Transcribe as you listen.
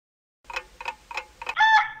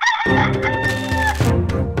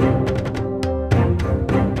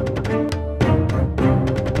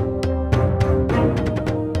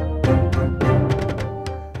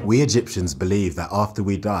We Egyptians believe that after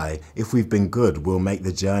we die, if we've been good, we'll make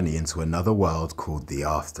the journey into another world called the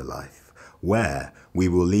afterlife, where we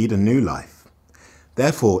will lead a new life.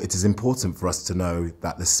 Therefore, it is important for us to know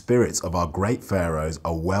that the spirits of our great pharaohs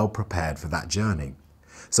are well prepared for that journey.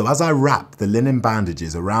 So as I wrap the linen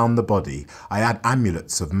bandages around the body, I add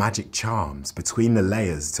amulets of magic charms between the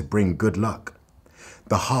layers to bring good luck.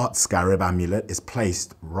 The heart scarab amulet is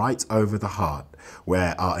placed right over the heart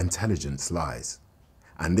where our intelligence lies.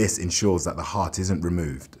 And this ensures that the heart isn't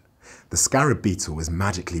removed. The scarab beetle is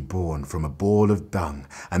magically born from a ball of dung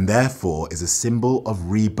and therefore is a symbol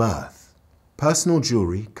of rebirth. Personal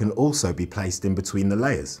jewellery can also be placed in between the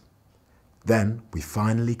layers. Then we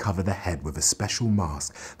finally cover the head with a special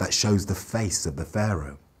mask that shows the face of the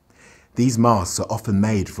pharaoh. These masks are often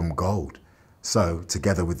made from gold, so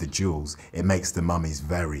together with the jewels, it makes the mummies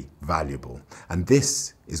very valuable. And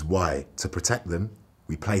this is why, to protect them,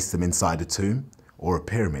 we place them inside a tomb or a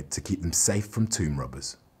pyramid to keep them safe from tomb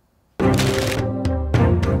robbers.